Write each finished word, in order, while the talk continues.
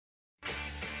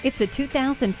It's a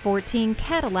 2014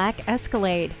 Cadillac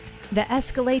Escalade. The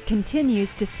Escalade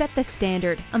continues to set the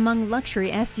standard among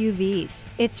luxury SUVs.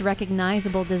 Its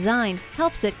recognizable design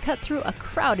helps it cut through a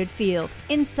crowded field.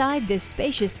 Inside this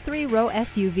spacious 3-row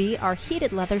SUV are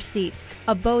heated leather seats,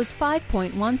 a Bose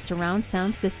 5.1 surround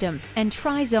sound system, and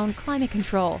tri-zone climate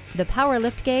control. The power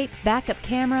liftgate, backup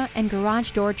camera, and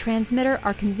garage door transmitter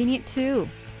are convenient too.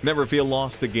 Never feel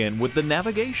lost again with the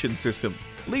navigation system.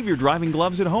 Leave your driving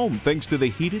gloves at home thanks to the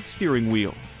heated steering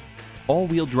wheel.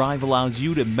 All-wheel drive allows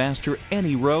you to master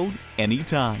any road,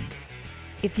 anytime.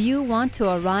 If you want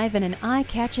to arrive in an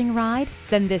eye-catching ride,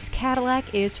 then this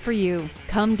Cadillac is for you.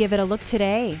 Come give it a look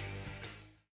today.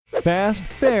 Fast,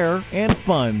 fair, and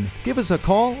fun. Give us a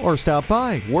call or stop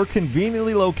by. We're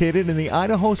conveniently located in the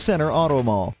Idaho Center Auto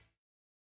Mall.